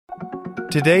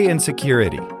Today in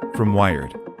Security from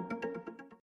Wired.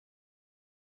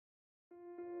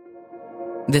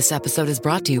 This episode is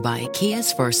brought to you by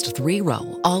Kia's first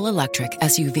three-row, all-electric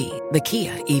SUV, the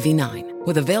Kia EV9,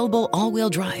 with available all-wheel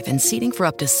drive and seating for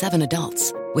up to 7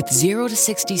 adults, with 0 to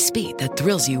 60 speed that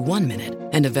thrills you 1 minute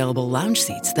and available lounge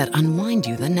seats that unwind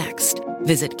you the next.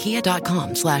 Visit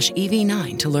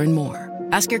kia.com/EV9 to learn more.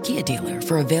 Ask your Kia dealer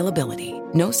for availability.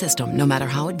 No system, no matter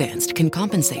how advanced, can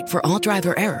compensate for all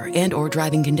driver error and or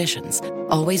driving conditions.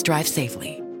 Always drive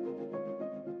safely.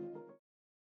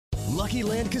 Lucky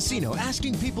Land Casino,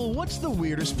 asking people, what's the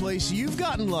weirdest place you've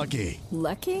gotten lucky?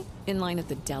 Lucky? In line at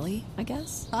the deli, I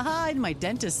guess? Aha, in my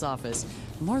dentist's office.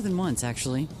 More than once,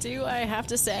 actually. Do I have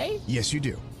to say? Yes, you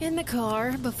do. In the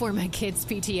car before my kids'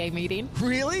 PTA meeting.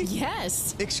 Really?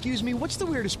 Yes. Excuse me, what's the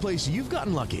weirdest place you've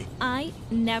gotten lucky? I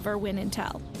never win and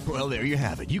tell. Well, there you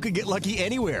have it. You can get lucky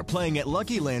anywhere, playing at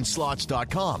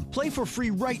LuckyLandSlots.com. Play for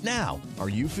free right now. Are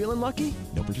you feeling lucky?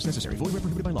 No purchase necessary. Void where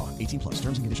prohibited by law. 18+.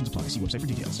 Terms and conditions apply. See website for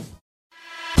details.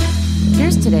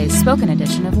 Here's today's spoken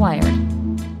edition of Wired.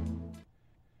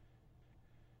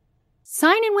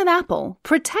 Sign in with Apple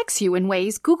protects you in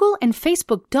ways Google and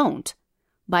Facebook don't,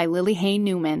 by Lily Hayne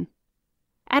Newman.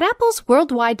 At Apple's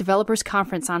Worldwide Developers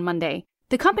Conference on Monday,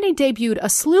 the company debuted a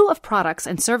slew of products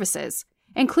and services,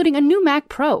 including a new Mac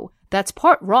Pro that's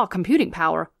part raw computing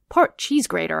power, part cheese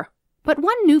grater. But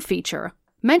one new feature,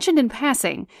 mentioned in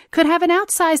passing, could have an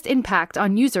outsized impact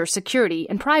on user security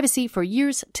and privacy for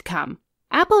years to come.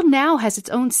 Apple now has its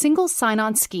own single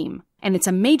sign-on scheme, and it's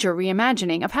a major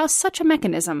reimagining of how such a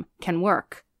mechanism can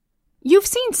work. You've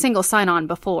seen single sign-on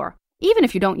before, even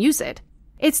if you don't use it.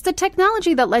 It's the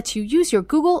technology that lets you use your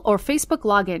Google or Facebook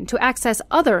login to access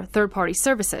other third-party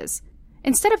services,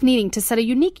 instead of needing to set a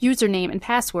unique username and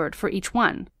password for each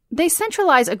one. They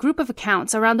centralize a group of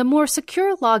accounts around a more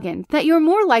secure login that you're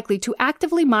more likely to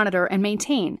actively monitor and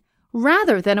maintain,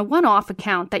 rather than a one-off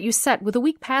account that you set with a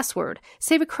weak password,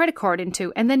 save a credit card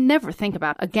into, and then never think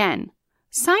about again.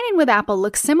 Sign-in with Apple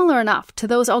looks similar enough to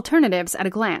those alternatives at a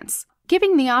glance,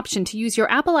 giving the option to use your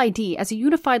Apple ID as a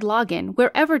unified login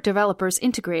wherever developers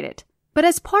integrate it. But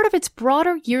as part of its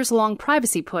broader years-long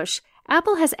privacy push,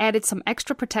 Apple has added some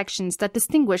extra protections that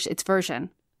distinguish its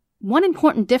version. One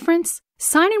important difference: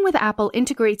 Sign-in with Apple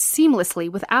integrates seamlessly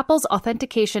with Apple's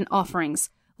authentication offerings,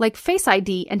 like Face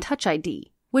ID and Touch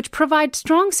ID, which provide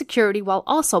strong security while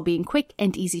also being quick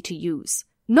and easy to use.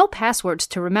 No passwords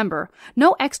to remember,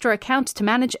 no extra accounts to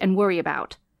manage and worry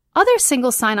about. Other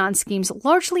single sign-on schemes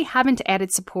largely haven't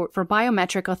added support for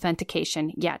biometric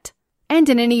authentication yet. And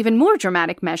in an even more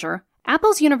dramatic measure,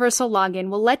 Apple's universal login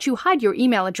will let you hide your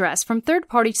email address from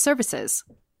third-party services.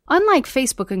 Unlike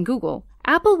Facebook and Google,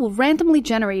 Apple will randomly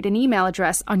generate an email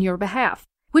address on your behalf,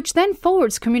 which then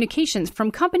forwards communications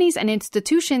from companies and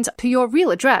institutions to your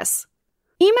real address.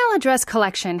 Email address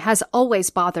collection has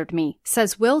always bothered me,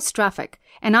 says Will Straffic,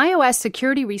 an iOS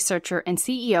security researcher and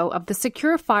CEO of the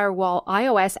secure firewall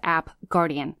iOS app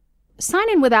Guardian.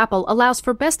 Sign-in with Apple allows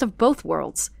for best of both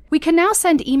worlds. We can now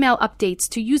send email updates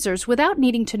to users without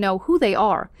needing to know who they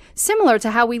are, similar to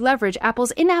how we leverage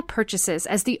Apple's in-app purchases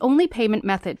as the only payment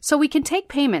method, so we can take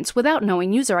payments without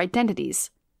knowing user identities.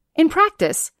 In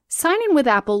practice, sign-in with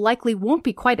Apple likely won't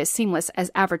be quite as seamless as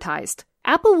advertised.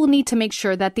 Apple will need to make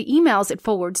sure that the emails it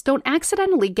forwards don't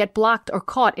accidentally get blocked or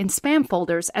caught in spam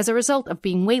folders as a result of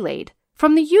being waylaid.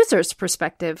 From the user's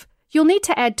perspective, you'll need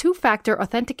to add two-factor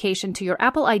authentication to your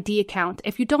Apple ID account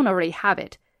if you don't already have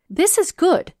it. This is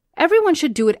good. Everyone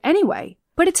should do it anyway,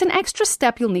 but it's an extra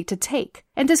step you'll need to take.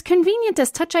 And as convenient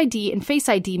as Touch ID and Face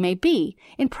ID may be,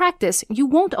 in practice, you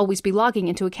won't always be logging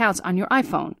into accounts on your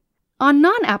iPhone. On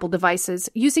non-Apple devices,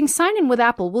 using Sign-in with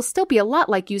Apple will still be a lot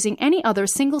like using any other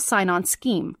single sign-on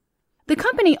scheme. The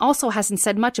company also hasn't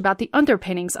said much about the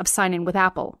underpinnings of Sign-in with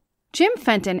Apple. Jim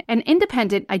Fenton, an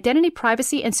independent identity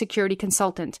privacy and security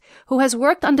consultant who has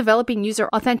worked on developing user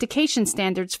authentication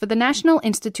standards for the National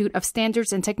Institute of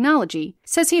Standards and Technology,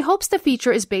 says he hopes the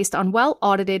feature is based on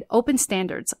well-audited open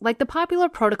standards like the popular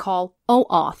protocol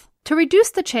OAuth to reduce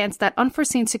the chance that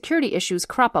unforeseen security issues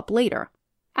crop up later.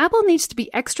 Apple needs to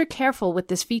be extra careful with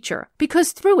this feature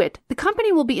because through it, the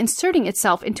company will be inserting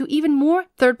itself into even more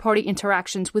third-party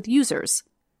interactions with users.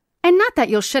 And not that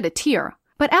you'll shed a tear,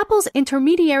 but Apple's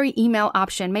intermediary email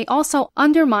option may also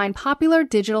undermine popular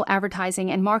digital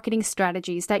advertising and marketing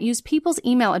strategies that use people's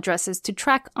email addresses to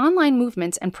track online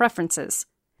movements and preferences.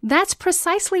 That's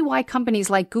precisely why companies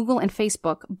like Google and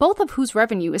Facebook, both of whose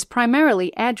revenue is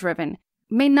primarily ad-driven,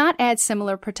 may not add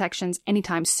similar protections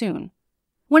anytime soon.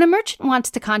 When a merchant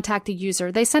wants to contact a user,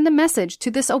 they send a message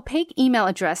to this opaque email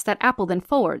address that Apple then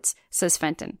forwards, says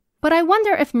Fenton. But I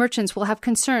wonder if merchants will have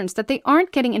concerns that they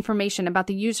aren't getting information about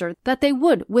the user that they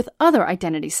would with other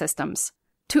identity systems.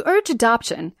 To urge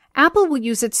adoption, Apple will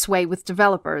use its sway with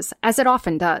developers, as it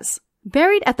often does.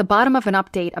 Buried at the bottom of an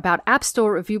update about App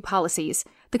Store review policies,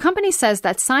 the company says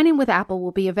that sign-in with Apple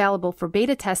will be available for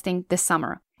beta testing this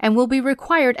summer and will be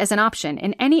required as an option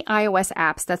in any iOS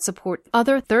apps that support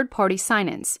other third-party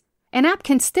sign-ins. An app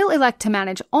can still elect to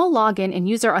manage all login and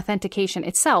user authentication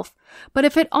itself, but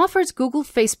if it offers Google,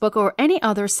 Facebook, or any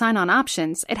other sign-on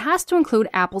options, it has to include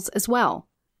Apple's as well.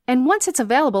 And once it's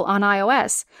available on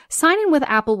iOS, sign-in with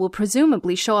Apple will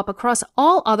presumably show up across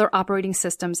all other operating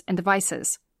systems and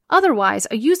devices. Otherwise,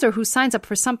 a user who signs up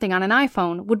for something on an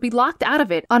iPhone would be locked out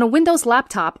of it on a Windows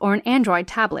laptop or an Android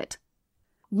tablet.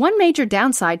 One major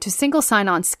downside to single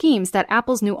sign-on schemes that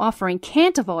Apple's new offering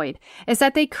can't avoid is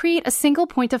that they create a single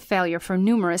point of failure for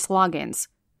numerous logins.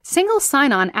 Single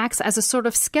sign-on acts as a sort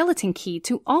of skeleton key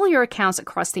to all your accounts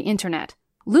across the internet.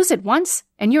 Lose it once,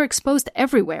 and you're exposed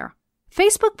everywhere.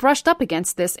 Facebook brushed up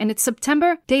against this in its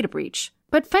September data breach,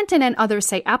 but Fenton and others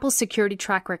say Apple's security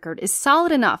track record is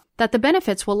solid enough that the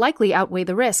benefits will likely outweigh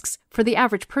the risks for the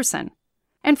average person.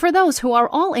 And for those who are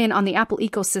all in on the Apple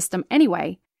ecosystem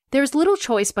anyway, there's little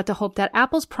choice but to hope that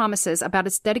Apple's promises about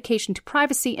its dedication to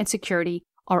privacy and security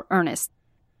are earnest.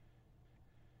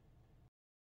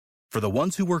 For the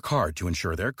ones who work hard to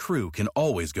ensure their crew can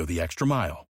always go the extra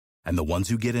mile, and the ones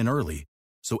who get in early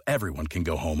so everyone can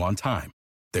go home on time,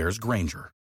 there's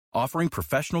Granger, offering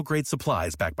professional-grade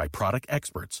supplies backed by product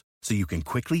experts so you can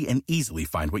quickly and easily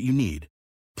find what you need.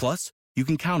 Plus, you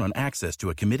can count on access to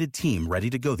a committed team ready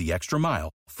to go the extra mile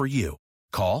for you.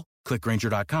 Call, click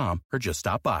Granger.com, or just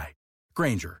stop by.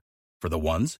 Granger, for the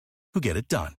ones who get it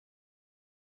done.